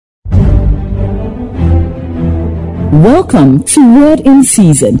Welcome to Word in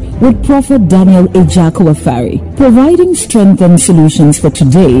Season with Prophet Daniel Ejako Afari, providing strength and solutions for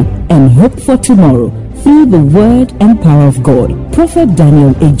today and hope for tomorrow through the Word and power of God. Prophet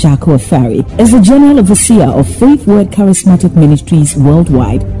Daniel Ejako Afari is the General Overseer of Faith Word Charismatic Ministries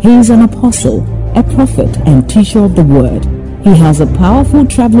worldwide. He is an apostle, a prophet, and teacher of the Word. He has a powerful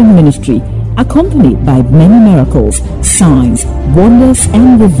traveling ministry accompanied by many miracles, signs, wonders,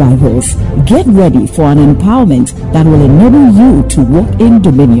 and revivals. Get ready for an empowerment that will enable you to walk in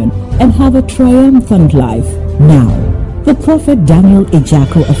dominion and have a triumphant life. Now, the Prophet Daniel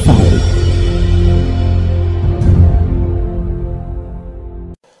Ejako Afari.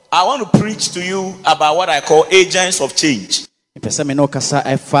 I want to preach to you about what I call agents of change.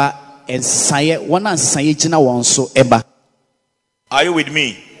 Are you with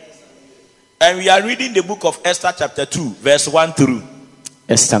me? And we are reading the book of Esther chapter 2 verse 1 through.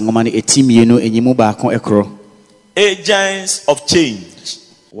 Agents of change.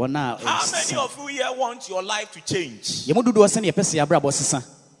 How many of you here want your life to change?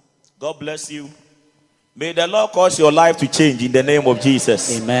 God bless you. May the Lord cause your life to change in the name of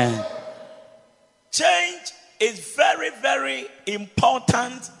Jesus. Amen. Change is very, very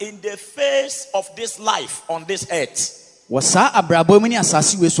important in the face of this life on this earth. Change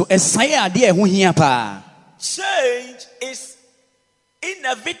is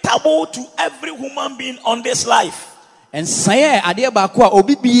inevitable to every human being on this life. For the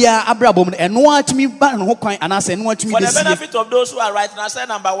benefit of those who are writing, I say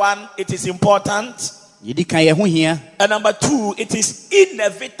number one, it is important. And number two, it is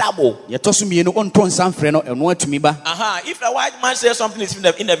inevitable. If a white man says something is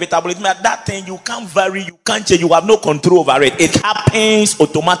inevitable, it means that thing you can't vary, you can't change, you have no control over it. It happens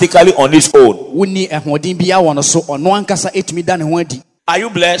automatically on its own. Are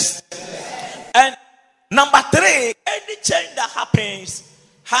you blessed? And number three, any change that happens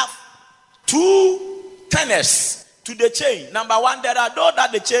have two tenets to the change. Number one, there are those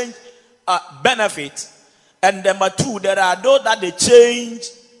that the change benefit, and number two, there are those that the change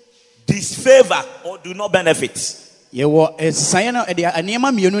disfavor or do not benefit. And so in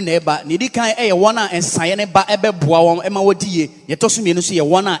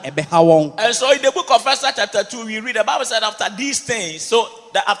the book of Esther chapter 2, we read the Bible said after these things, so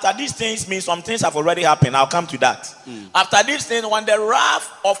that after these things means some things have already happened. I'll come to that. After these things, when the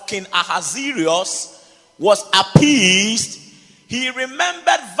wrath of King Ahasuerus was appeased, he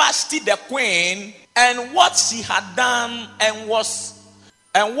remembered Vashti the queen and what she had done and what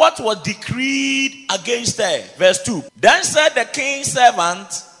was decreed against her. Verse 2. Then said the king's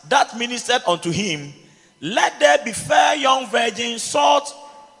servant that ministered unto him, let there be fair young virgins sought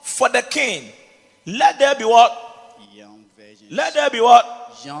for the king. Let there be what? Young virgins. Let there be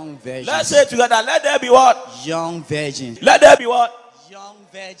what? Young virgins. Let's say it together. Let there be what? Young virgins. Let there be what? Young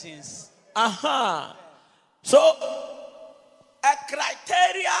virgins. So a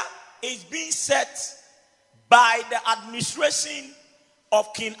criteria is being set by the administration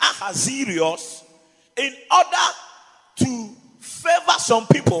of King Ahasuerus in order to favor some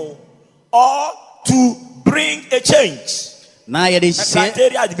people or to bring a change. A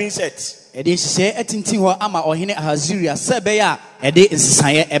criteria is being set. And the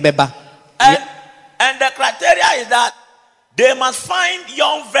criteria is that they must find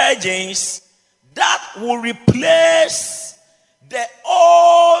young virgins that will replace the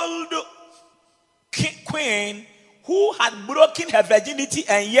old queen who had broken her virginity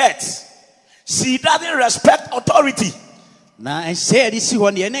and yet she doesn't respect authority. And so did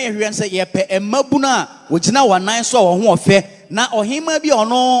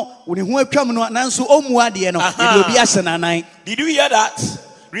you hear that?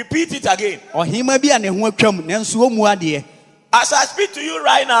 Repeat it again. As I speak to you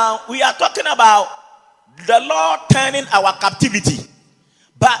right now, we are talking about the Lord turning our captivity.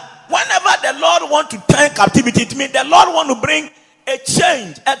 But whenever the Lord wants to turn captivity, it means the Lord wants to bring a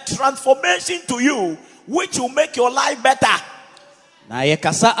change, a transformation to you, which will make your life better. And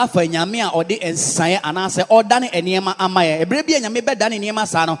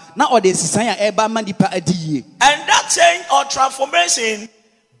that change or transformation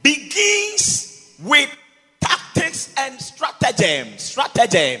begins with tactics and stratagems.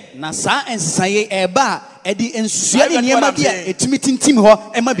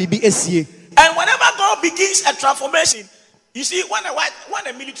 And whenever God begins a transformation, you see, when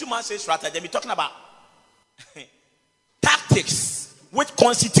a military man says stratagem, he's talking about tactics, which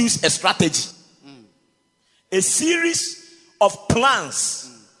constitutes a strategy. A series of plans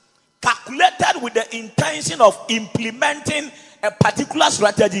calculated with the intention of implementing a particular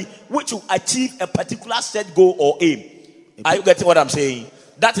strategy which will achieve a particular set goal or aim. Are you getting what I'm saying?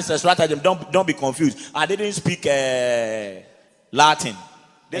 That is a strategy. Don't be confused. I didn't speak Latin.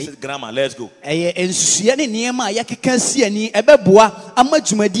 This is grammar. Let's go. Ensuya ne niema yakeka si ani ebeboa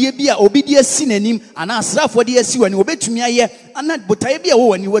amadwumadie bi a obi de asi nanim ana asrafo de asi wani obetumi aye ana botae bi a wo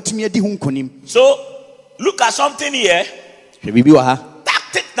wani watumi adi hu nkonim. So look at something here. Bibi wa ha.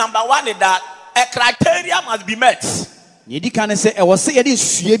 Tactic number 1 is that a criteria must be met. Those who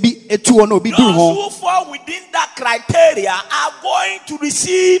fall within that criteria are going to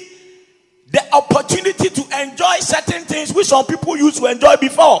receive the opportunity to enjoy certain things which some people used to enjoy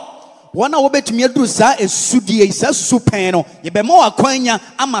before.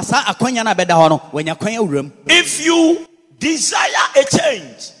 If you desire a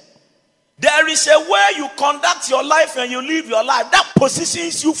change, there is a way you conduct your life and you live your life that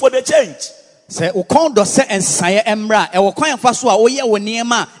positions you for the change. God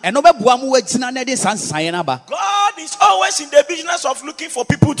is always in the business of looking for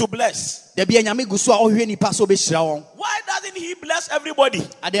people to bless. Why doesn't he bless everybody?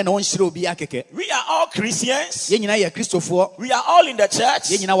 We are all Christians. We are all in the church.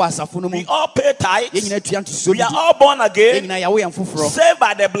 We all pay tithes. We are all born again. Saved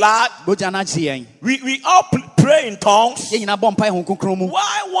by the blood. We all pray in tongues.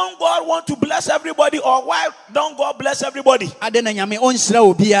 Why won't God want to bless everybody, or why don't God bless everybody? Because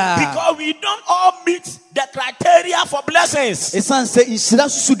we don't all meet the criteria for blessings. There is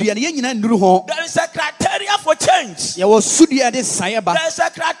a criteria for change. There is a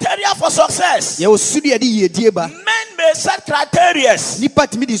criteria for success. Men may set criteria,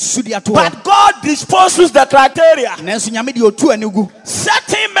 but God disposes the criteria.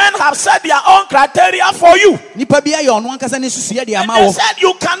 Certain men have set their own criteria for you. And they said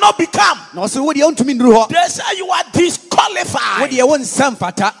you cannot become. They said you are disqualified.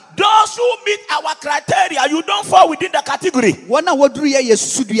 Those who meet our criteria, you don't fall within the category.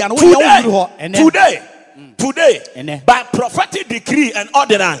 Today, by prophetic decree and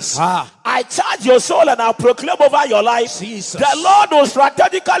ordinance, I charge your soul and I proclaim over your life, the Lord will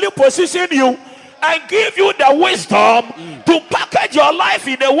strategically position you and give you the wisdom to package your life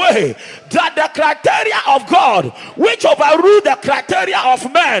in a way that the criteria of God, which overrule the criteria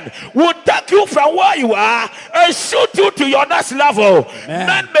of men, will take you from where you are and shoot you to your next level.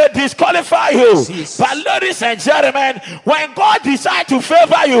 Men may disqualify you, but ladies and gentlemen, when God decides to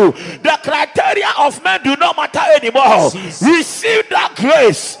favor you, the criteria of men do not matter anymore. Receive that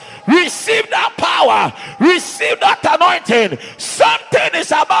grace. Receive that power. Receive that anointing. Something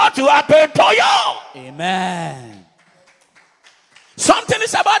is about to happen to you. Amen. Something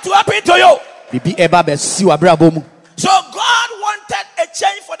is about to happen to you. So God wanted a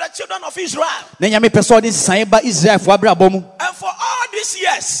change for the children of Israel. And for all these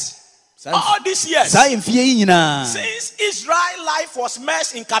years, since Israel's life was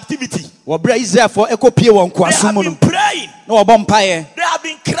immersed in captivity, they have been praying, they have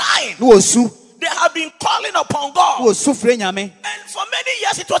been crying, they have been calling upon God. And for many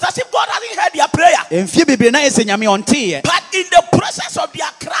years it was as if God hadn't heard their prayer. But in the process of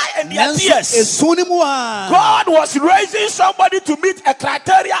their cry and their tears, God was raising somebody to meet a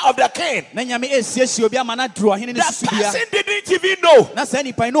criteria of the king. The person didn't even know.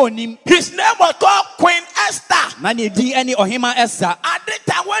 His name was called Queen Esther. At the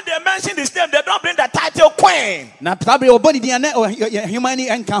time when they mention his name, they don't bring the title Queen. The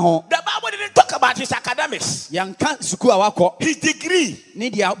Bible didn't talk about his academics, his degree,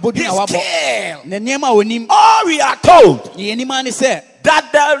 his skill. All we are told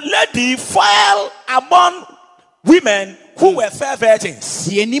that the lady fell among women who were fair virgins.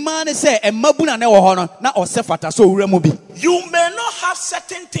 You may not have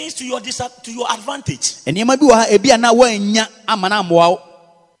certain things to your advantage,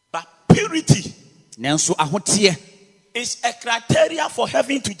 but purity is a criteria for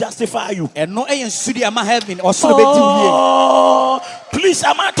heaven to justify you. Oh, please,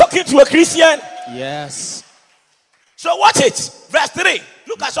 am I talking to a Christian? Yes. So watch it. Verse 3.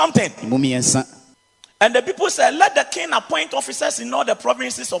 Look at something. And the people said, let the king appoint officers in all the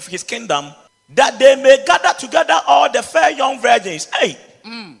provinces of his kingdom, that they may gather together all the fair young virgins. Hey.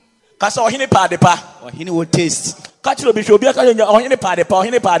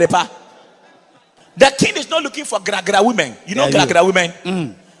 The king is not looking for gragra women. You know gragra women?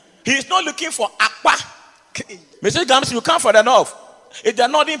 He is not looking for aqua. Mr. Gams, you come for the north. If the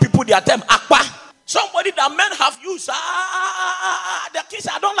northern people, they are them aqua. Somebody that men have used. The king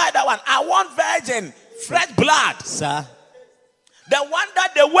said, I don't like that one. I want virgin, fresh blood. Sir. The one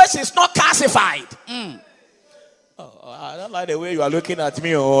that the waist is not calcified. I don't like the way you are looking at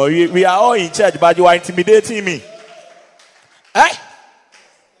me. Oh, we are all in church, but you are intimidating me. Eh?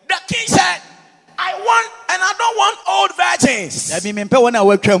 The king said, I want and I don't want old virgins. So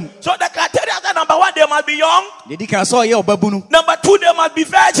the criteria is that number one, they must be young. Number two, they must be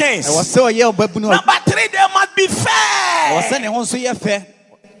virgins. Number three, they must be fair.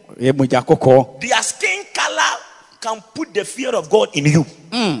 Their skin color can put the fear of God in you.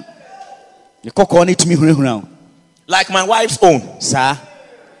 Like my wife's own. Sir.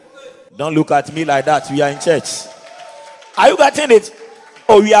 Don't look at me like that. We are in church. Are you getting it?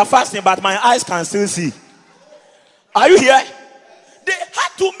 Oh, we are fasting, but my eyes can still see. Are you here? They had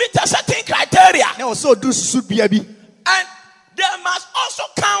to meet a certain criteria. And they must also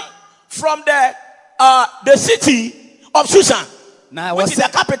come from the city of Susan, which is the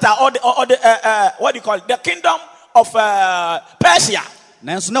capital or the what do you call it? The kingdom of Persia.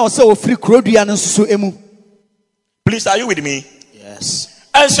 Please, are you with me? Yes.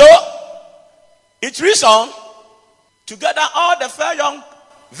 And so it reasoned to gather all the fair young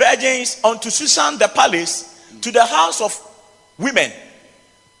virgins unto Susan the palace, to the house of women,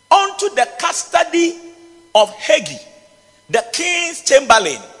 unto the custody of Hagi, the king's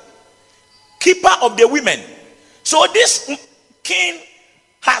chamberlain, keeper of the women. So this king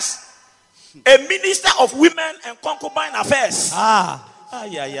has a minister of women and concubine affairs. Yeah.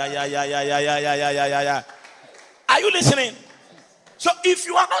 Are you listening? So if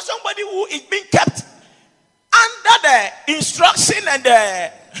you are not somebody who is being kept under the instruction and the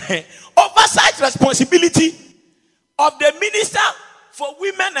oversight responsibility of the minister for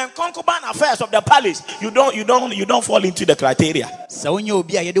women and concubine affairs of the palace, you don't fall into the criteria.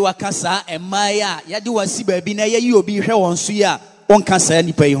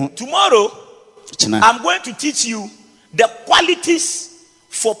 Tomorrow I'm going to teach you the qualities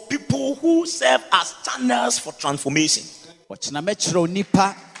for people who serve as channels for transformation.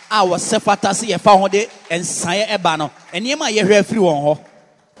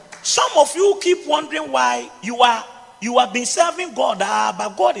 Some of you keep wondering why you have been serving God,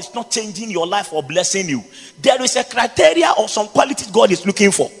 but God is not changing your life or blessing you. There is a criteria or some qualities God is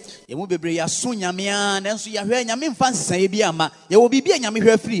looking for.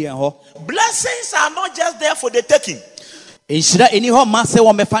 Blessings are not just there for the taking.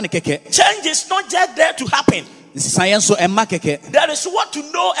 Change is not just there to happen. There is what to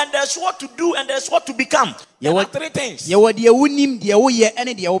know, and there's what to do, and there's what to become. There are three things.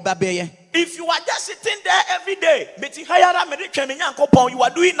 If you are just sitting there every day, you are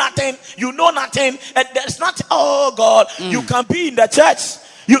doing nothing, you know nothing, and there's nothing. Oh God, you can be in the church.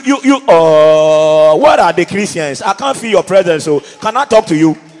 What are the Christians? I can't feel your presence, so can I talk to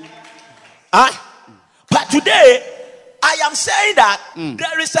you? But today, I am saying that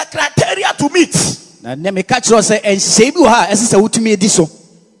there is a criteria to meet. And let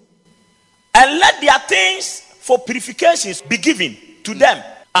their things for purifications be given to them.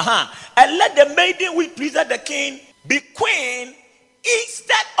 And let the maiden which pleased the king be queen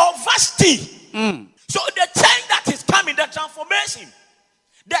instead of Vashti. So the change that is coming, the transformation,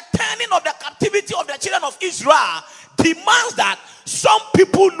 the turning of the captivity of the children of Israel demands that some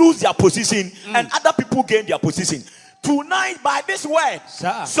people lose their position and other people gain their position. Tonight, by this word,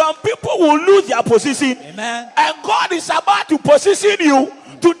 some people will lose their position. Amen. And God is about to position you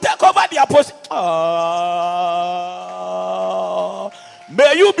to take over their position.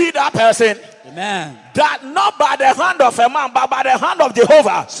 May you be that person. Amen. That not by the hand of a man, but by the hand of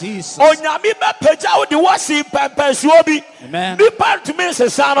Jehovah. Jesus. Amen.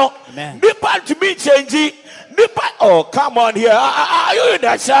 Oh, come on here. Are you in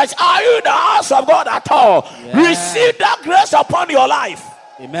the church? Are you in the house of God at all? Yeah. Receive that grace upon your life.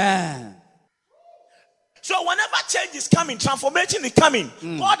 Amen. So whenever change is coming, transformation is coming,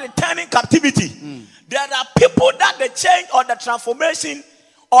 God is turning captivity. There are people that the change or the transformation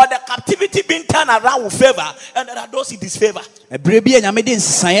or the captivity being turned around with favor, and there are those in disfavor. If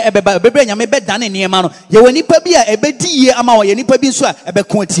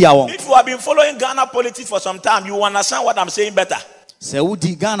you have been following Ghana politics for some time, you understand what I'm saying better.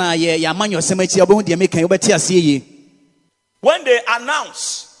 When they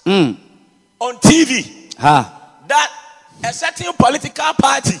announce on TV that a certain political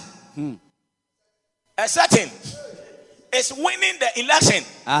party, a certain is winning the election,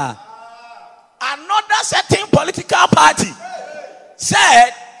 another certain political party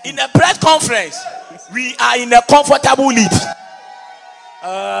said in a press conference, we are in a comfortable lead.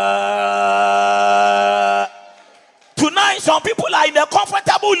 Tonight, some people are in a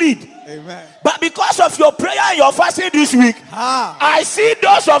comfortable lead. Amen. But because of your prayer and your fasting this week, I see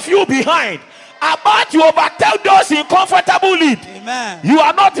those of you behind. about to overtake those in comfortable lead. Amen. You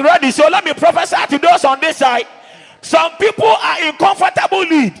are not ready, so let me prophesy to those on this side. Some people are in comfortable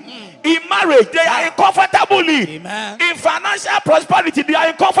lead. In marriage, they are in comfortable lead. Amen. In financial prosperity, they are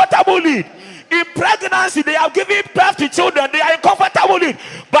in comfortable lead. In pregnancy, they are giving birth to children. They are in comfortable lead.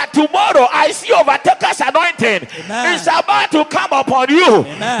 But tomorrow, I see overtakers anointing. Amen. It's about to come upon you.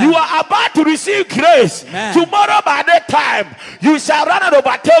 Amen. You are about to receive grace. Amen. Tomorrow by that time, you shall run and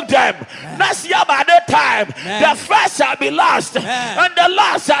overtake them. Amen. Next year by that time, Amen. the first shall be last. Amen. And the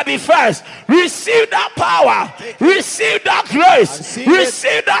last shall be first. Receive that power. Receive that grace.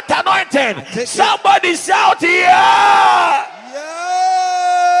 Receive that anointing. Somebody shout, yeah.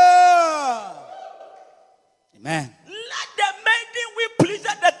 Amen. Let the maiden we pleased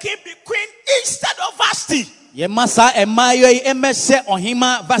the king be queen instead of Vashti.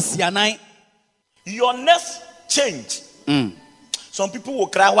 Your next change. Some people will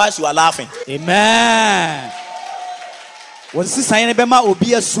cry whilst you are laughing. Amen.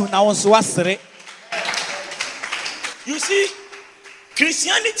 You see,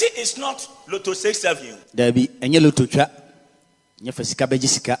 Christianity is not Lotto 6-7.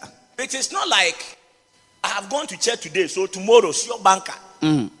 It is not like I have gone to church today, so tomorrow see your banker.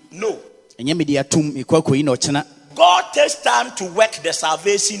 No. God takes time to work the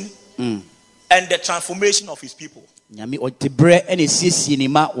salvation and the transformation of his people. Those who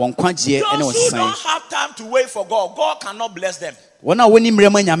don't have time to wait for God, God cannot bless them. That's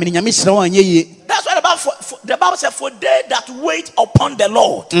why the Bible says, for they that wait upon the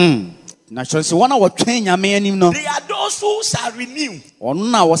Lord, they are those who shall renew.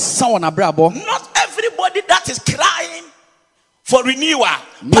 Not everybody that is crying for renewal,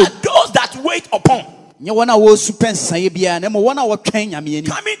 but those that wait upon. Coming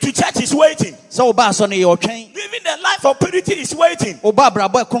to church is waiting. Living the life of purity is waiting.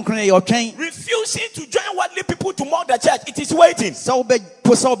 Refusing to join worldly people to mock the church, it is waiting.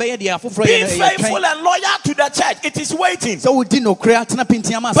 Being faithful and loyal to the church, it is waiting. But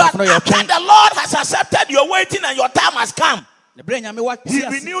after the Lord has accepted your waiting and your time has come, He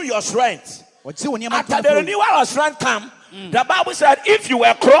renew your strength. After the renewal of strength come, the Bible said, if you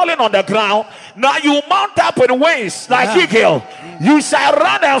were crawling on the ground, now you mount up with wings like eagle. You shall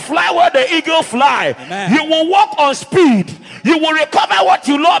run and fly where the eagle fly. You will walk on speed. You will recover what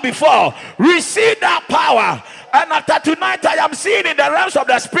you lost before. Receive that power. And after tonight, I am seeing in the realms of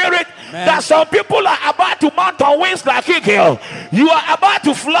the spirit that some people are about to mount on wings like eagle. You are about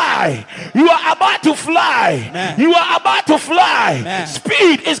to fly. You are about to fly. You are about to fly.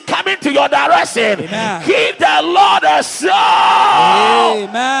 Speed is coming to your direction. Give the Lord a song.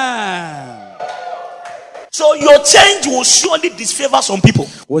 Amen. So your change will surely disfavor some people.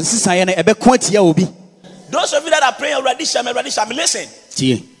 Those of you that are praying already, listen.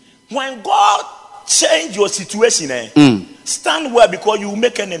 When God change your situation, stand well, because you will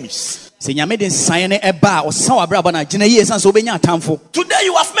make enemies. Today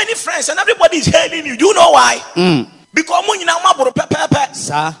you have many friends and everybody is hailing you. Do you know why? Because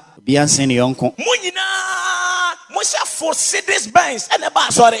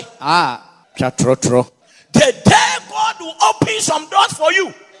the day God will open some doors for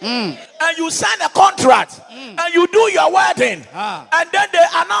you, and you sign a contract, and you do your wedding, and then they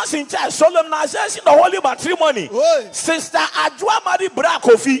announce in church solemnization the holy matrimony. Sister Ajwa married Bra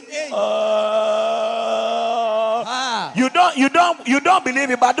Kofi. You don't believe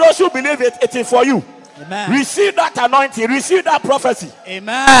it, but those who believe it, it is for you. Amen. Receive that anointing, receive that prophecy.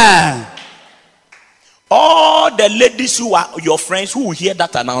 Amen. All the ladies who are your friends who will hear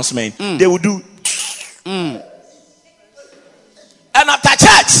that announcement, they will do. And after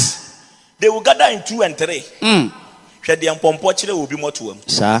church, they will gather in 2 and 3. Will be more to them.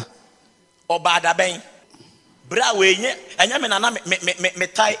 Sir. Or bada bang. Brawe, and Yamina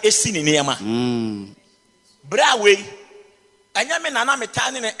metai esin in Yama. Brawe, and Yamina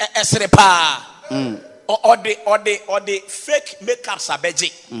metani esrepa. Or the fake makeup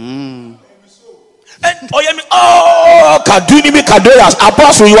sabeji. And Kaduni mi Kadoyas,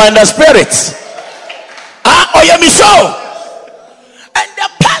 apostle, you are in the spirit. Oyemi so. And the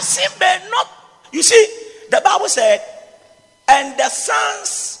person may not. You see, the Bible said, and the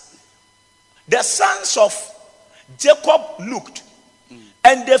sons of Jacob looked,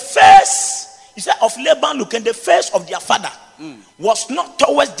 and the face, he said, of Laban looked, and the face of their father was not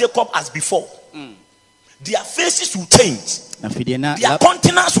towards Jacob as before. Their faces will change. Their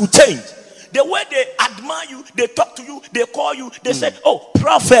countenance will change. The way they admire you, they talk to you, they call you, they say, oh,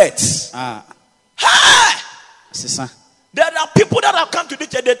 prophets. Hey! There are people that have come to the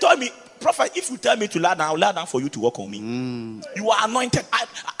church, they told me, prophet, if you tell me to lie down, I'll lie down for you to work on me. You are anointed.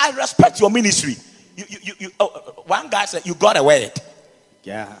 I respect your ministry. One guy said, you got a word.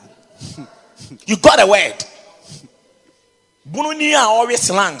 Yeah. You got a word. Bununia always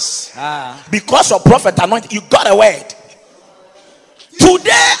slangs. Because of prophet anointed, you got a word.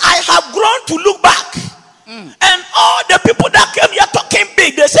 Today I have grown to look back. And all the people that came here talking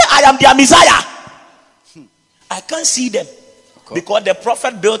big, they say, I am their Messiah. I can't see them. Because the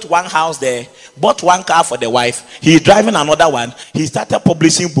prophet built one house there, bought one car for the wife. He's driving another one. He started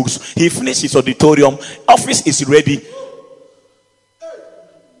publishing books. He finished his auditorium. Office is ready.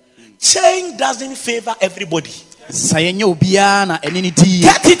 Change doesn't favor everybody. Get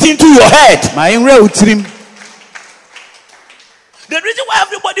it into your head. The reason why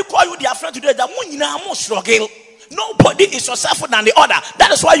everybody call you their friend today is that struggle. Nobody is successful than the other.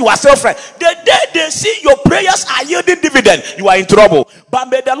 That is why you are self-friend. The day they see your prayers are yielding dividend, you are in trouble. But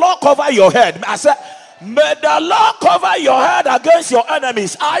may the Lord cover your head. I said, may the Lord cover your head against your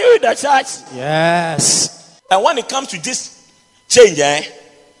enemies. Are you in the church? Yes. And when it comes to this change,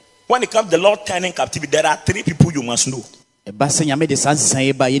 when it comes to the Lord turning captivity, there are 3 people you must know. 3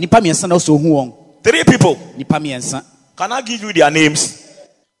 people. Can I give you their names?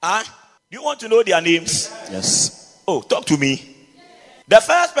 Do you want to know their names? Yes. Oh, talk to me. The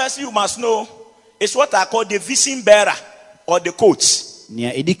first person you must know is what I call the vision bearer or the coach.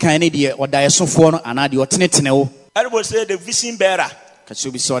 Everybody say the vision bearer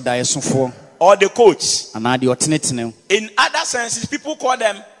or the coach. In other senses, people call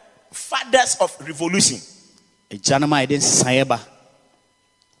them fathers of revolution.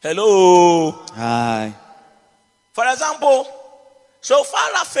 Hello. Hi. For example, so far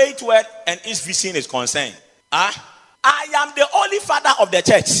as faith word and its vision is concerned, I am the only father of the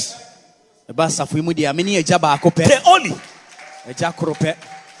church. The only.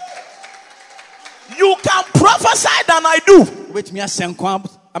 You can prophesy than I do. You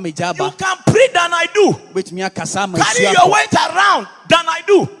can pray than I do. Carry your weight around than I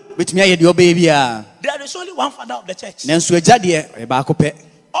do. There is only one father of the church.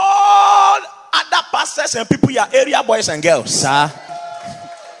 All other pastors and people are area boys and girls.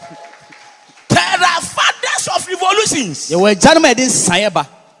 There are fathers of revolutions. If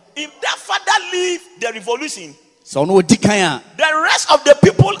that father leave the revolution, the rest of the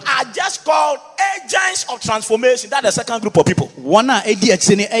people are just called agents of transformation. That's the second group of people. So all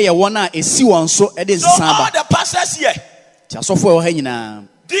the pastors here,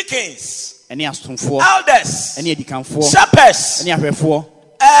 deacons, elders, shepherds,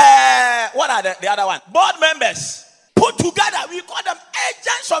 what are the other one? Board members. Put together, we call them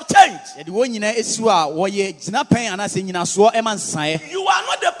agents of change. You are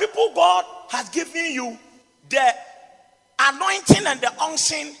not the people God has given you the anointing and the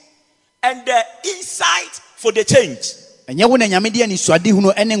unction and the insight for the change. But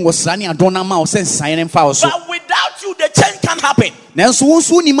without you, the change can't happen.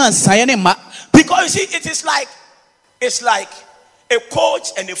 Because you see, it's like a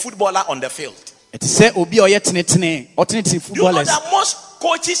coach and a footballer on the field. You know that most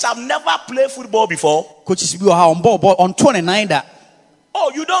coaches have never played football before.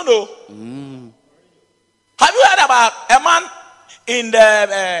 Oh, you don't know? Have you heard about a man in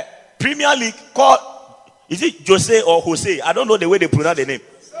the Premier League called, is it Jose or Jose? I don't know the way they pronounce the name.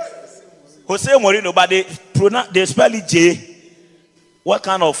 Jose Mourinho, but they spell it J. What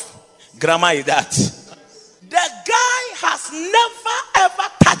kind of grammar is that? The guy has never ever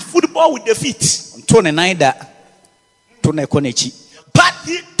touched football with the feet. But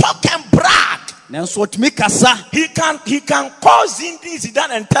he talk and brag. He can call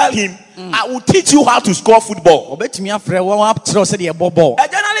Zidane and tell him, I will teach you how to score football. A journalist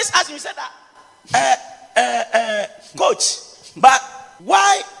asked him, he said that, coach, but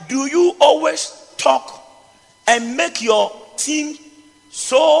why do you always talk and make your team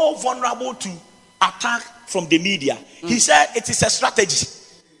so vulnerable to attack from the media? He said it is a strategy.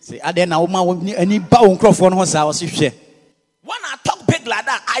 When I talk big like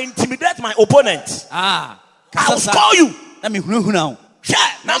that, I intimidate my opponent. I will score you. Yeah,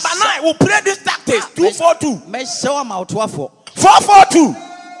 number 9, we'll play this tactics 2-4-2. 4-4-2.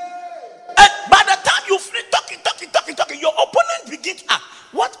 And by the time you finish talking, your opponent begins to ask,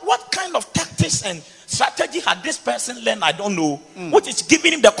 what kind of tactics and strategy had this person learned? I don't know. What is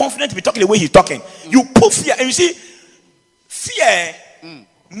giving him the confidence to be talking the way he's talking? You put fear, and you see, fear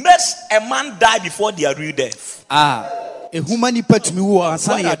makes a man die before they are real death. Can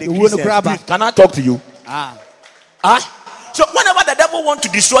I talk to you? So whenever the devil wants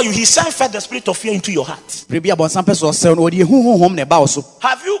to destroy you, he sends first the spirit of fear into your heart. Have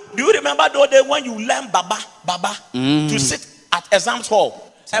you? Do you remember those days when you learn Baba to sit at exam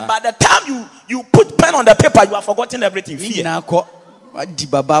hall? And by the time you put pen on the paper, you have forgotten everything. Fear.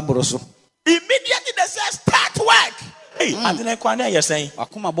 Immediately they say start work. Hey, I didn't quite know you're saying. But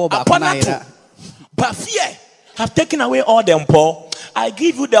fear have taken away all them poor. I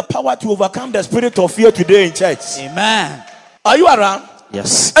give you the power to overcome the spirit of fear today in church. Amen. Are you around?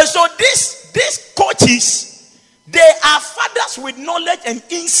 Yes. And so these coaches, they are fathers with knowledge and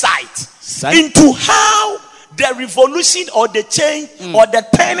insight into how the revolution or the change or the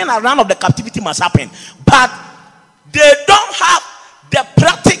turning around of the captivity must happen. But they don't have the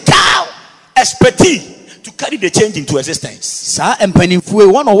practical expertise to carry the change into existence. And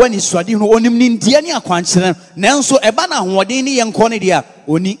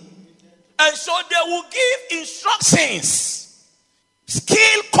so they will give instructions,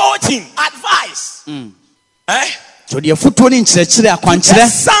 skill coaching, advice. So the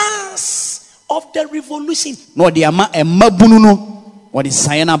sons of the revolution.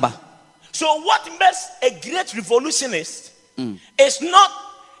 So what makes a great revolutionist is not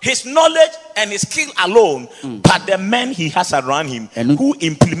his knowledge and his skill alone, but the men he has around him who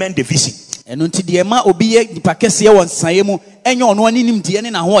implement the vision.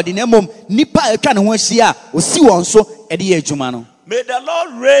 May the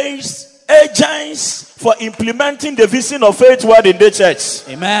Lord raise agents for implementing the vision of faith word in the church.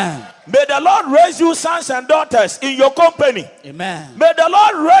 Amen. May the Lord raise you sons and daughters in your company. Amen. May the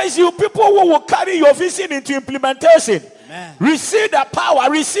Lord raise you people who will carry your vision into implementation. Amen. Receive the power,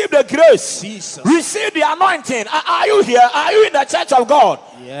 receive the grace, Jesus. Receive the anointing. Are you here? Are you in the church of God?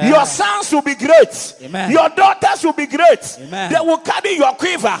 Yeah. Your sons will be great. Amen. Your daughters will be great. Amen. They will carry your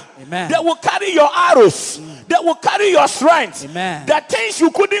quiver. Amen. They will carry your arrows. They will carry your strength. Amen. The things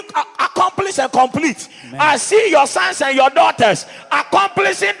you couldn't accomplish and complete. Amen. I see your sons and your daughters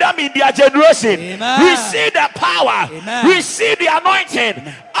accomplishing them in their generation. Amen. Receive the power. Amen. Receive the anointing.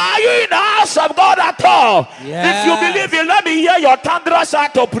 Amen. Are you in the house of God at all? Yes. If you believe it, let me hear your thunderous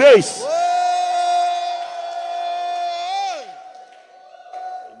shout of praise.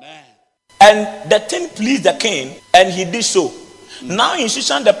 Amen. And the thing pleased the king, and he did so. Now in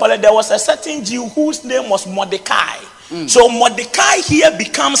Shushan the palace, there was a certain Jew whose name was Mordecai. So Mordecai here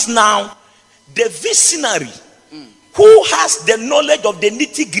becomes now the visionary who has the knowledge of the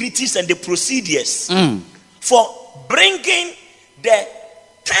nitty-gritties and the procedures for bringing the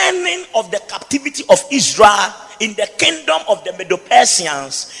turning of the captivity of Israel in the kingdom of the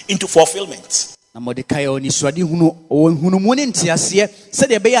Medo-Persians into fulfillment. Mordecai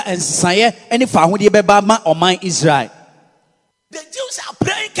Israel. The Jews are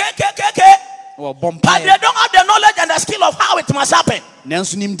praying, but they don't have the knowledge and the skill of how it must happen.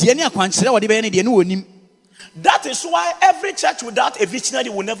 That is why every church without a visionary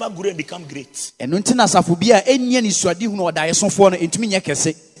will never grow and become great. Any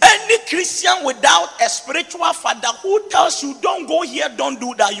Christian without a spiritual father who tells you don't go here, don't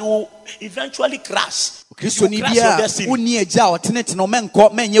do that, you will eventually crash. You crash your destiny.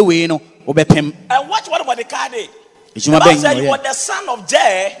 And watch what Mordecai did. The Bible said he was the son of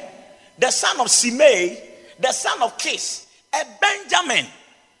Jair, the son of Simei, the son of Kish, a Benjamin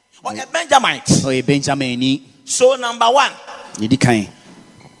or a Benjamite. So number one,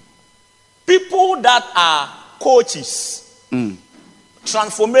 people that are coaches,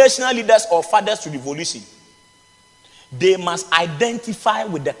 transformational leaders or fathers to revolution, they must identify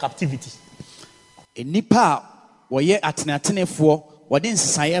with the captivity. You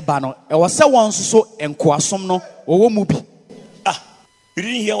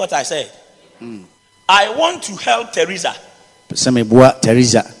didn't hear what I said? I want to help Teresa.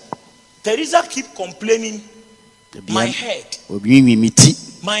 Teresa keep complaining. My head.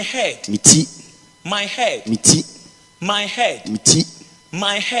 My head. My head. My head.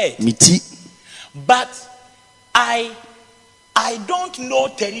 My head. But I don't know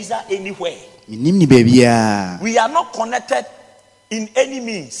Teresa anywhere. We are not connected in any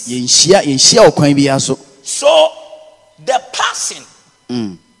means. So the person,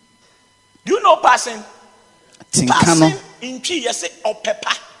 do you know person? Person in tree, you say or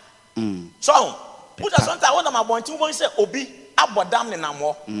pepper. So put us sometimes when I'm going to say obi abodam ne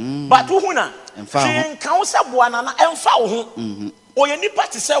namo. But who na? She can say buana na emfa wo. Oye nipa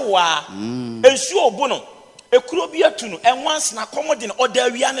ti say wa ensu obu no ekuro bi atu no enwans na commodine oda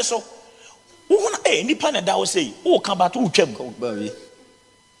wia ne so. Who na nipa na da wo say wo ka ba to twam.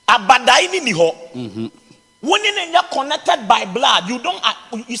 Abadai ni ho. When you're connected by blood, you don't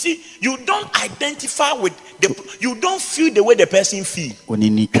identify with you don't feel the way the person feels. And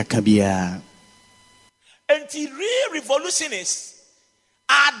the real revolutionists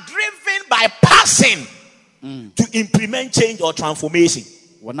are driven by passion to implement change or transformation.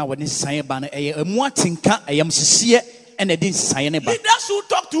 Leaders who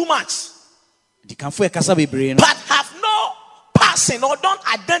talk too much but have no passion or don't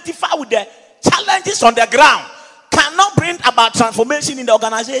identify with the challenges on the ground cannot bring about transformation in the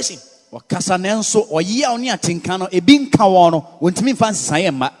organization.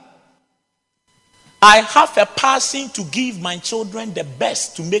 I have a passion to give my children the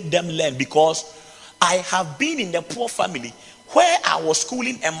best to make them learn, because I have been in a poor family where I was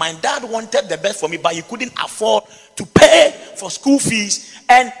schooling and my dad wanted the best for me, but he couldn't afford to pay for school fees,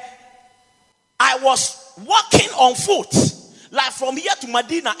 and I was walking on foot, like from here to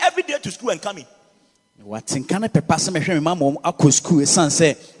Medina every day to school and coming.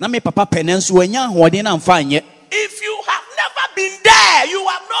 If you have never been there, you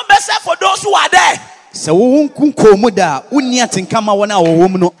have no message for those who are there. I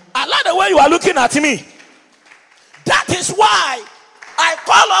like the way you are looking at me. That is why I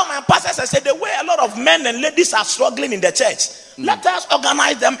call all my pastors and say, the way a lot of men and ladies are struggling in the church, let us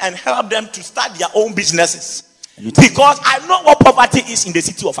organize them and help them to start their own businesses. Because I know what poverty is in the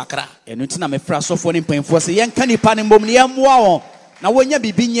city of Accra. If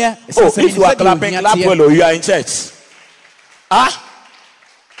you are clapping, clap well, or you are in church.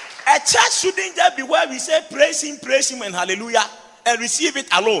 A church shouldn't just be where we say praise him and hallelujah and receive it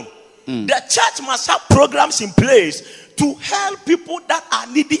alone. The church must have programs in place to help people that are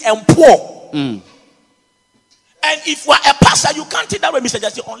needy and poor. And if you are a pastor, you can't take that way, Mr.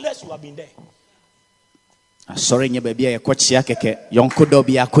 Jesse, unless you have been there.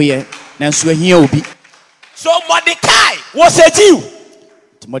 So Mordecai was a Jew.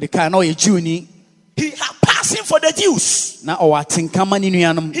 He had passion for the Jews.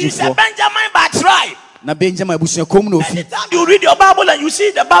 He's a Benjamin by tribe. Anytime you read your Bible and you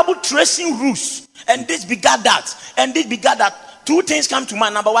see the Bible tracing rules, and this begat that, and this begat that, two things come to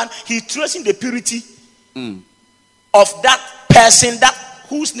mind. Number one, he's tracing the purity of that person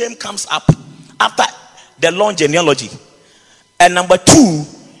whose name comes up after the long genealogy. And number two,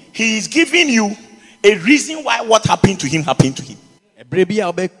 he is giving you a reason why what happened to him happened to him.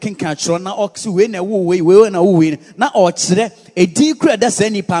 Now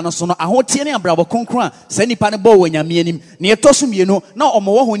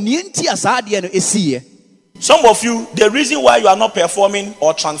some of you, the reason why you are not performing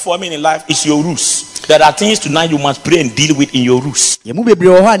or transforming in life is your roots. There are things tonight you must pray and deal with in your roots.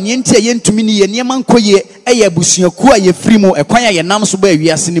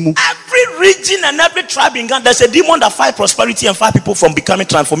 Every region and every tribe in Ghana, there's a demon that fights prosperity and fights people from becoming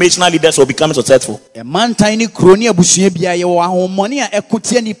transformational leaders or becoming successful. I lay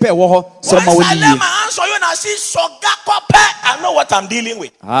my hands on you and I see I know what I'm dealing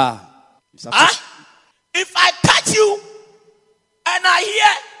with. If I touch you and I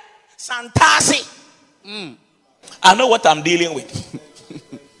hear Santasi, I know what I'm dealing with.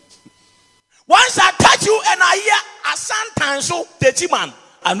 Once I touch you and I hear Asantanso Techiman,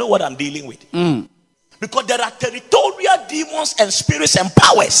 I know what I'm dealing with. Because there are territorial demons and spirits and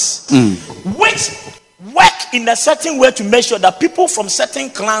powers which work in a certain way to make sure that people from certain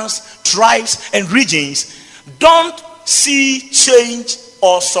clans, tribes, and regions don't see change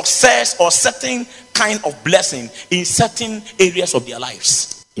or success or certain kind of blessing in certain areas of their lives.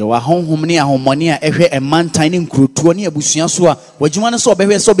 So as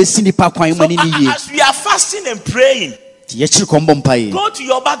we are fasting and praying, go to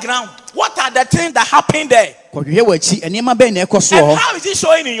your background. What are the things that happen there? And how is it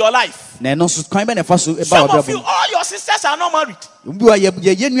showing in your life? Some of you, all your sisters are not married. And we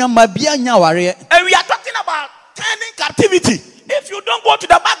are talking about turning captivity. If you don't go to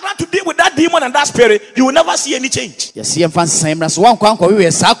the background to deal with that demon and that spirit, you will never see any change. I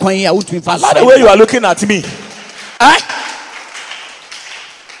like the way you are looking at me.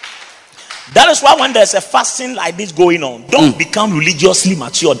 That is why when there's a fasting like this going on, don't become religiously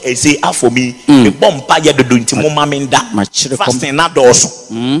matured and say, for me, the bomb fasting not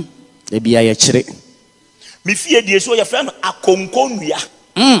also. Me fear the so your friend akonkonuya.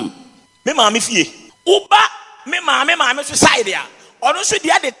 Me ma me fear. Uba me ma suicide ya. Or no so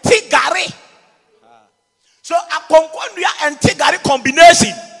they are the tigari. So akonkonuya and tigari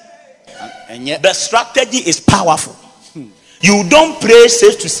combination. And yet the strategy is powerful. You don't pray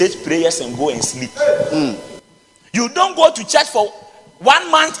safe to safe prayers and go and sleep. You don't go to church for 1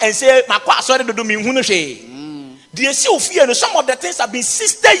 month and say, "Makwa sorry to do me hunoshe." Some of the things have been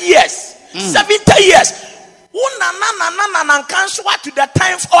 60 years, 70 years. To the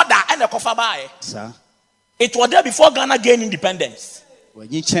times order and the cover by. It was there before Ghana gained independence. And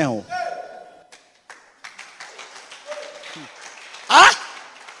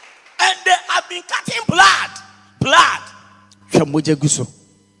they have been cutting blood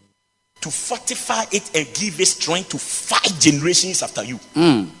to fortify it and give it strength to 5 generations after you.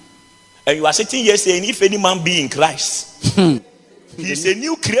 And you are sitting here saying, if any man be in Christ, he is a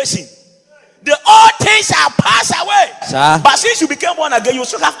new creation. The old things shall pass away. But since you became born again, you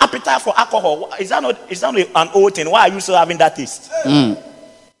still have appetite for alcohol. Is that not an old thing? Why are you still having that taste?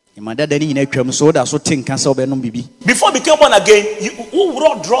 Before you became born again, who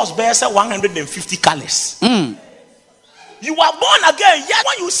wrote draws bear 150 colors? You are born again. Yet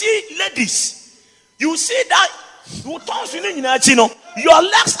when you see ladies, you see that your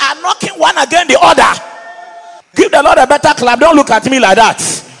legs are knocking one against the other. Give the Lord a better clap. Don't look at me like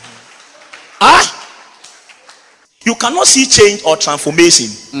that. You cannot see change or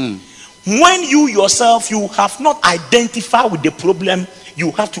transformation when you yourself, you have not identified with the problem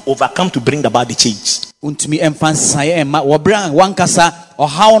you have to overcome to bring about the change.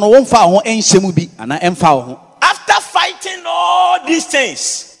 After fighting all these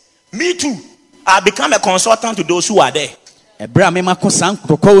things, me too, I become a consultant to those who are there.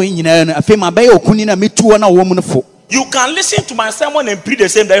 You can listen to my sermon and preach the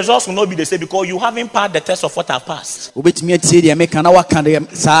same. The results will not be the same because you haven't passed the test of what I've passed. You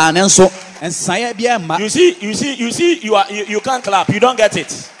can't clap. You don't get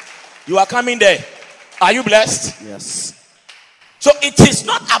it. You are coming there. Are you blessed? Yes. So it is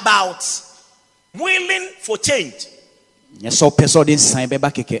not about willing for change. But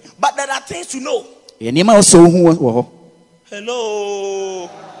there are things to know. Hello.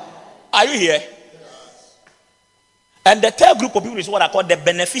 Are you here? And the third group of people is what I call the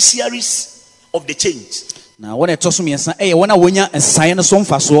beneficiaries of the change. Now, when I talk to me,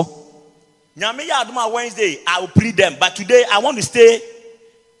 Wednesday, I will plead them. But today, I want to stay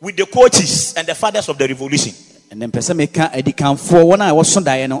with the coaches and the fathers of the revolution. And then, because there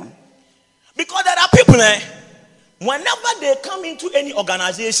are people, whenever they come into any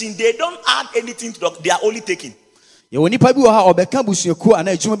organization, they don't add anything to them. They are only taking.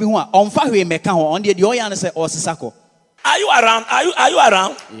 Are you around? Are you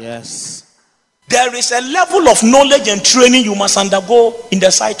around? Yes. There is a level of knowledge and training you must undergo in the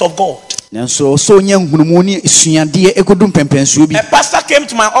sight of God. A pastor came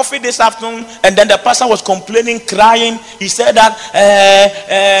to my office this afternoon, and then the pastor was complaining, crying. He said that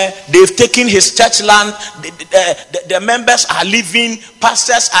they've taken his church land, the members are leaving,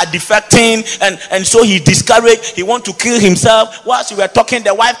 pastors are defecting, and so he discouraged. He want to kill himself. Whilst we were talking,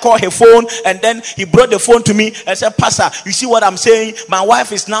 the wife called her phone, and then he brought the phone to me and said, Pastor, you see what I'm saying? My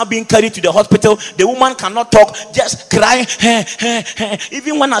wife is now being carried to the hospital. The woman cannot talk, just crying.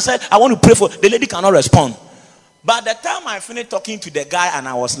 Even when I said I want to pray for, the lady cannot respond. By the time I finished talking to the guy and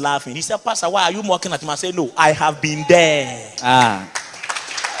I was laughing, he said, Pastor, why are you mocking at him? I said, no, I have been there. Are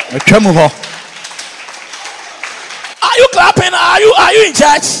you clapping? Are you in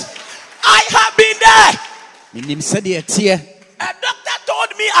church? I have been there. A doctor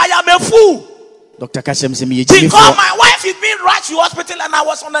told me I am a fool. Because my wife is being rushed to hospital and I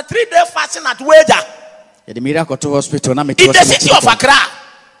was on a 3-day fasting at Wager. In the city of Accra.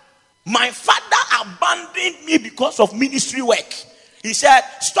 My father abandoned me because of ministry work. He said,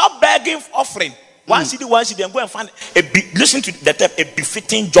 stop begging for offering. One city, and go and find listen to the term, a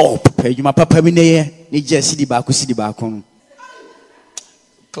befitting job.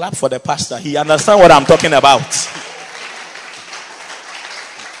 Clap for the pastor. He understands what I'm talking about.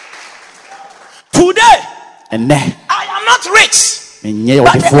 Today, I am not rich.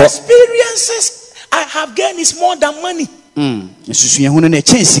 But the experiences I have gained is more than money. It has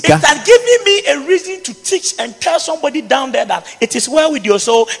given me a reason to teach and tell somebody down there that it is well with your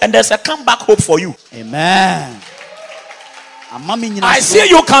soul and there's a comeback hope for you. Amen. I see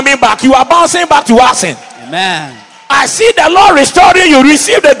you coming back. You are bouncing back to action. Amen. I see the Lord restoring you.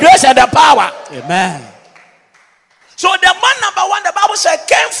 Receive the grace and the power. Amen. So the man number one, the Bible said,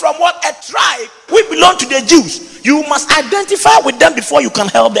 came from what? A tribe. We belong to the Jews. You must identify with them before you can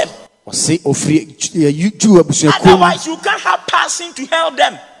help them. Otherwise, you can't have passing to help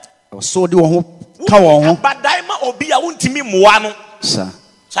them.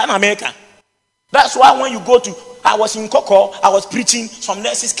 America. That's why when you go to, I was in Koko, I was preaching, some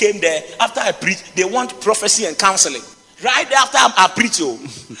nurses came there. After I preached, they want prophecy and counseling. Right after I preached,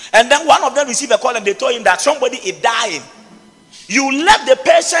 and then one of them received a call and they told him that somebody is dying. You left the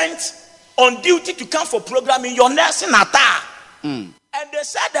patient on duty to come for programming your nursing attire. And they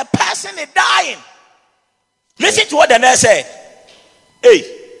said the person is dying. Listen to what the nurse said. Hey,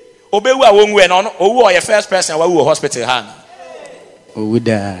 obewu a wongu and owu your first person wa hospital hand.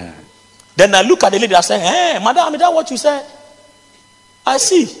 Then I look at the lady and say, hey, madam, is that what you said? I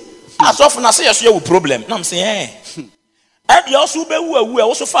see. As often as I say you have a problem. Now I'm saying, hey. And you also be we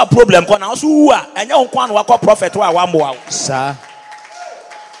also for a problem. Because also who are and you want to work prophet who are one more. Sir.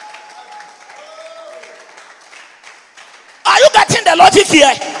 Are you getting the logic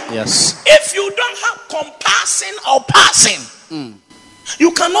here? Yes. If you don't have compassion or passion,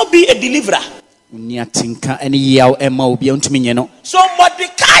 you cannot be a deliverer. So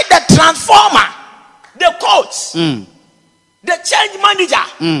Mordecai, the transformer, the coach, the change manager,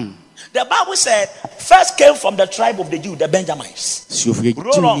 the Bible said, first came from the tribe of the Jews, the Benjamites.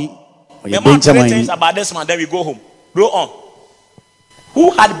 Roll on. Three things about this man, then we go home. Roll on.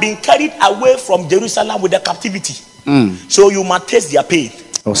 Who had been carried away from Jerusalem with the captivity. So you must taste their pain.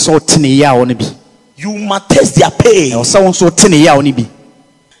 You must taste their pain.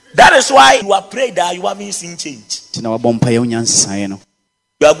 That is why you are praying that you haven't seen change. You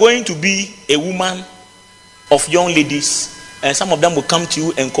are going to be a woman of young ladies, and some of them will come to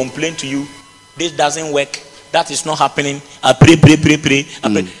you and complain to you, this doesn't work, that is not happening. I pray. I pray.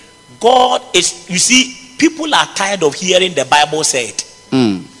 God is, you see, people are tired of hearing the Bible said.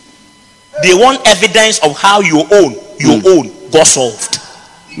 They want evidence of how your own got solved.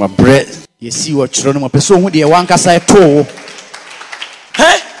 My bread. You see what you're doing. And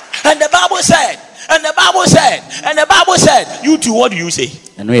the Bible said, you too, what do you say?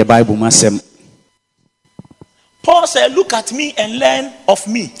 Paul said, look at me and learn of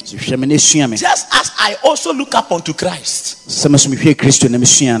me. Just as I also look up unto Christ.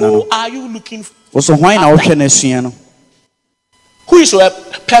 Who are you looking for? Who is your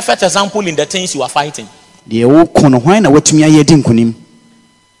perfect example in the things you are fighting?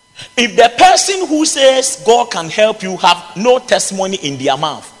 If the person who says God can help you have no testimony in their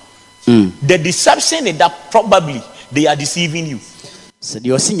mouth, the deception is that probably they are deceiving you.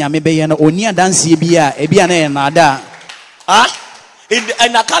 In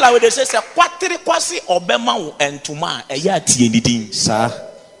a color where they say kwatiri kwasi obema entuma eya tie anything.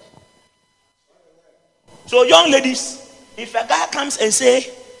 So young ladies, if a guy comes and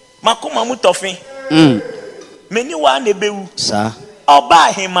say makuma mutofi meni wa nebewu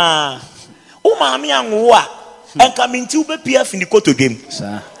oba hima umami anwa enka minti ube pf ni koto game.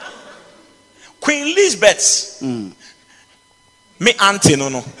 Queen Elizabeth me auntie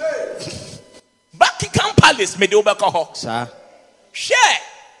no Buckingham Palace me de obeko ho share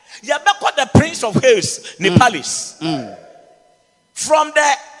you beko the Prince of Wales ni palace from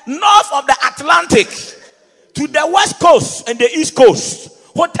the north of the Atlantic to the west coast and the east coast.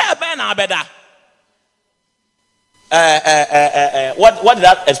 Hotel Ben Abeda. What is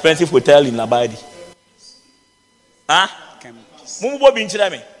that expensive hotel in Labadi? Huh? Mumubo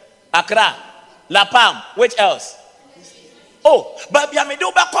Binchirame. Accra. La Palm. Which else? Oh, but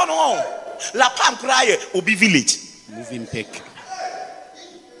Yamido Bakono. La Palm Cry Obi Village. Moving pick.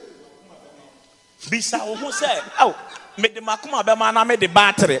 Bisa who said, oh, made the Makuma Bemana made the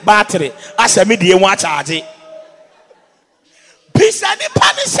battery. I said, me the one charge. Bisa ni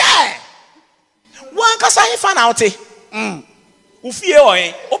panishe. One kasa he fan out. Ufie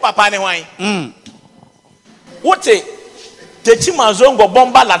oye, o papa ne wan. Wote techi mazongo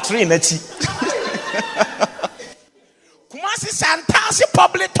bomba latrine eti. Kumasi Santasi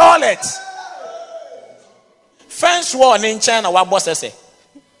public toilet. Fence wall in China wa boss say.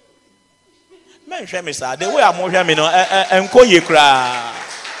 Men hwe me sa, the way am hwe me no enko ye kra.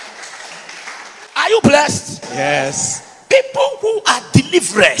 Are you blessed? Yes. People who are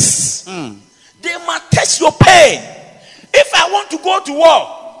deliverers, they must test your pain. If I want to go to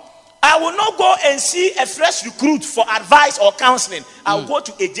war, I will not go and see a fresh recruit for advice or counseling. I will go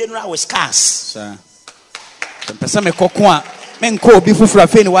to a general with scars.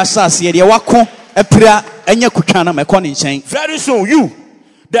 Very soon, you,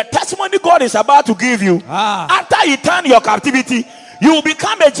 the testimony God is about to give you, after you turn your captivity, you will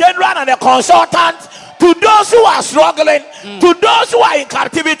become a general and a consultant to those who are struggling, to those who are in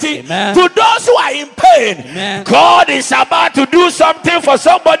captivity, to those who are in pain. God is about to do something for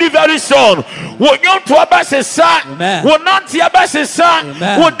somebody very soon.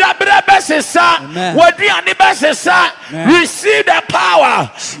 Receive the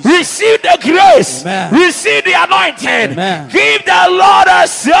power, receive the grace, receive the anointing. Give the Lord a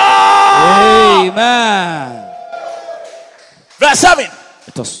song. Amen. Verse 7.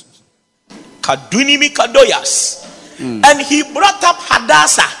 Kadunimi Kadoyas. And he brought up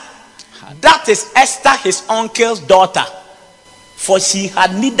Hadassah. That is Esther, his uncle's daughter. For she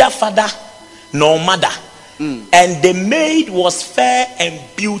had neither father nor mother. And the maid was fair and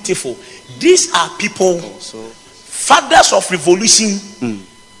beautiful. These are people, fathers of revolution,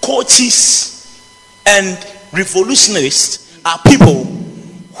 coaches, and revolutionists are people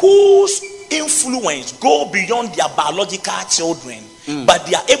whose influence go beyond their biological children, but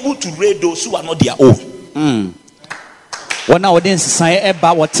they are able to raise those who are not their own. One audience say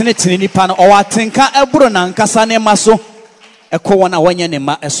about what tinny pan or I think I brought an Cassane Maso a cowana wanya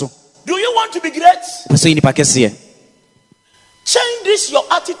ma eso. Do you want to be great? Change this your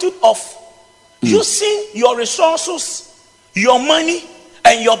attitude of using your resources, your money,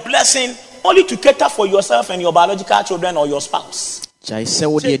 and your blessing only to cater for yourself and your biological children or your spouse. Change.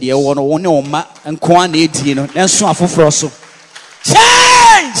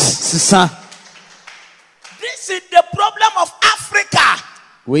 This is the problem of Africa.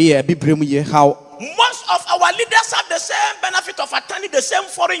 Most of our leaders have the same benefit of attending the same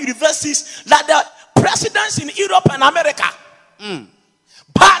foreign universities like the presidents in Europe and America.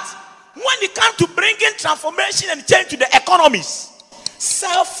 But when it comes to bringing transformation and change to the economies,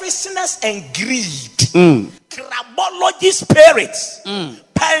 selfishness and greed, crabology spirits,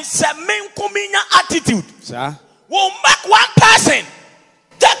 attitude will make one person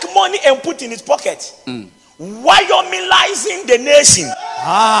take money and put in his pocket, Wyomingizing the nation.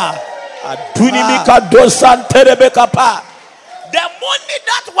 The money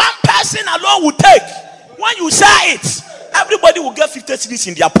that one person alone will take, when you say it, everybody will get 50 cedis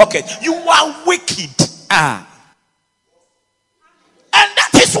in their pocket. You are wicked. And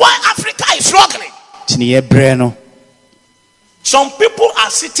that is why Africa is struggling. Some people are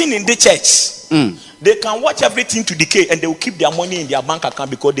sitting in the church. They can watch everything to decay and they will keep their money in their bank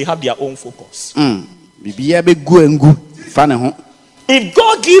account because they have their own focus. If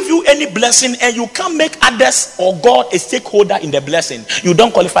God give you any blessing and you can't make others or God a stakeholder in the blessing, you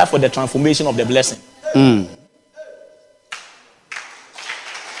don't qualify for the transformation of the blessing.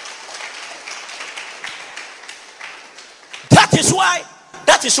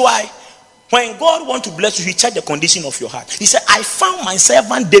 That is why when God wants to bless you, he check the condition of your heart. He said, I found my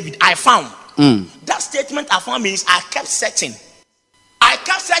servant David. I found. That statement I found means I kept searching. I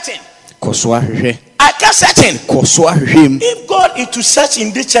kept searching. If God is to search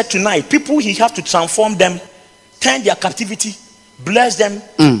in this church tonight, people he have to transform them, turn their captivity, bless them,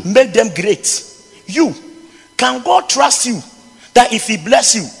 make them great. Can God trust you that if he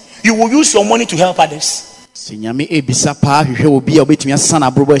bless you, you will use your money to help others? Even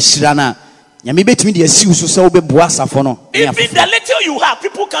the little you have,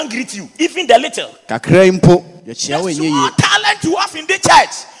 people can't greet you. Even the little. The small talent you have in the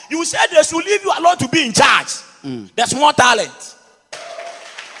church, you said they should leave you alone to be in charge. The small talent.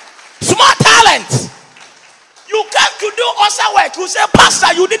 Small talent. You came to do usher work. You say,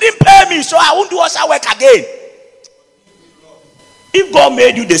 Pastor, you didn't pay me, so I won't do usher work again. If God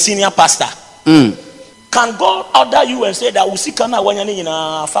made you the senior pastor, can God order you and say that we see and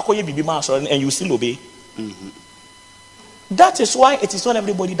you still obey? That is why it is not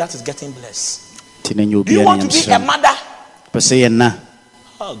everybody that is getting blessed. Do you want to be a mother?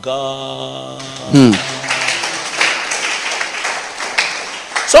 Oh God.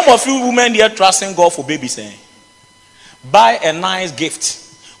 Some of you women here trusting God for babies. Buy a nice gift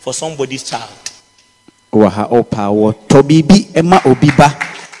for somebody's child.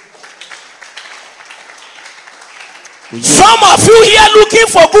 Some of you here looking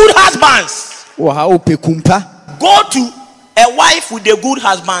for good husbands. Go to a wife with a good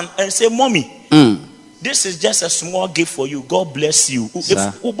husband and say, Mommy, this is just a small gift for you. God bless you. It's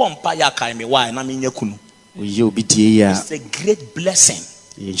a great blessing.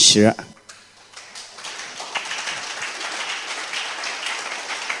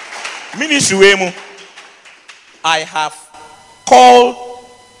 Ministry, I have called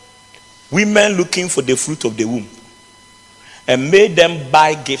women looking for the fruit of the womb and made them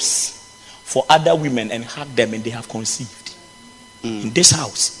buy gifts for other women and hug them, and they have conceived in this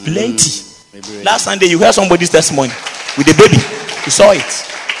house. Plenty. Last Sunday you heard somebody's testimony with a baby. You saw it.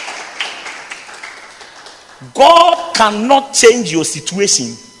 God cannot change your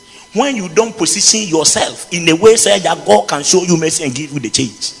situation when you don't position yourself in a way so that God can show you mercy and give you the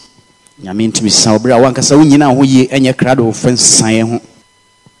change.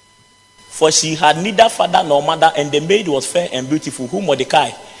 For she had neither father nor mother, and the maid was fair and beautiful, whom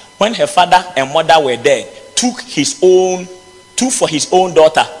Mordecai, when her father and mother were dead, took for his own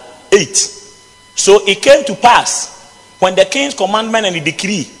daughter. 8. So it came to pass, when the king's commandment and the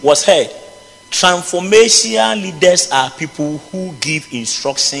decree was heard, Transformation leaders are people who give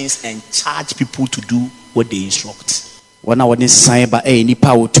instructions and charge people to do what they instruct. I'm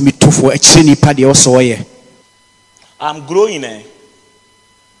growing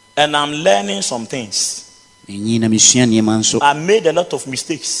and I'm learning some things. I made a lot of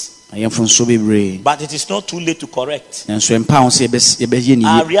mistakes, but it is not too late to correct. I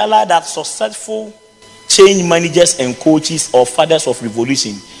realize that successful change managers and coaches or fathers of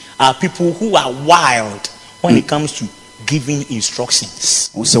revolution are people who are wild when it comes to giving instructions.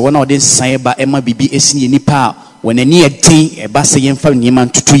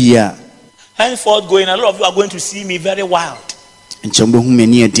 Henceforth going, a lot of you are going to see me very wild.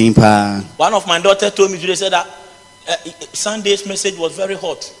 One of my daughters told me today, said that Sunday's message was very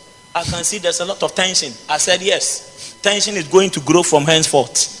hot. I can see there's a lot of tension. I said yes, tension is going to grow from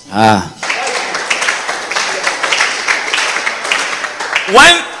henceforth.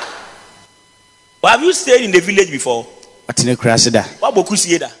 Well, have you stayed in the village before? What boku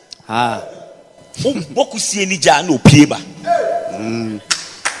see da? Boku see ni ja no pieba.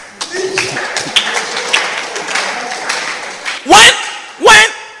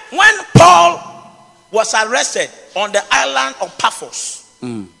 When Paul was arrested on the island of Paphos,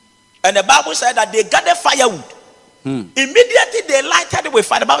 and the Bible said that they gathered firewood. Immediately they lighted it with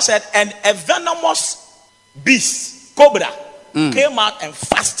fire. The Bible said, and a venomous beast, cobra, came out and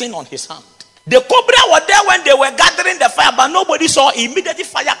fastened on his hand. The cobra was there when they were gathering the fire, but nobody saw. Immediately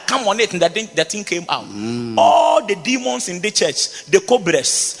fire come on it, and the thing came out. All the demons in the church, the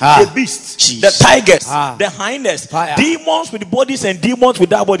cobras, the beasts, the tigers, the hyenas, demons with bodies and demons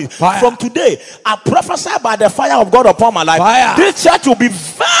without bodies. From today, I prophesy by the fire of God upon my life. This church will be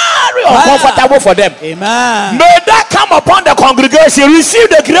very uncomfortable for them. Amen. May that come upon the congregation. Receive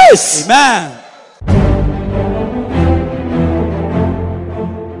the grace. Amen.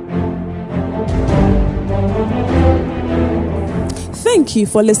 Thank you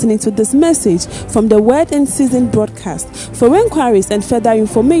for listening to this message from the Word in Season broadcast. For inquiries and further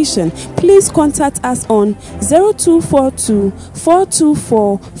information, please contact us on 0242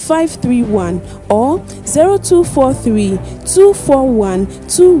 424 531 or 0243 241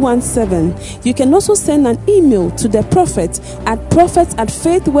 217. You can also send an email to the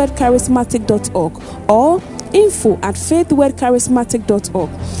prophet@faithwordcharismatic.org or info@faithwordcharismatic.org.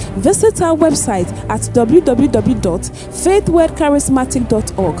 Visit our website at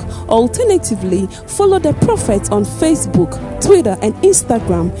www.faithwordcharismatic.org. Alternatively, follow the prophet on Facebook, Twitter, and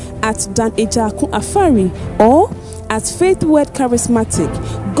Instagram at Dan Ejaku Afari or at Faith Word Charismatic.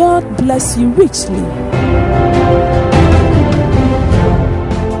 God bless you richly.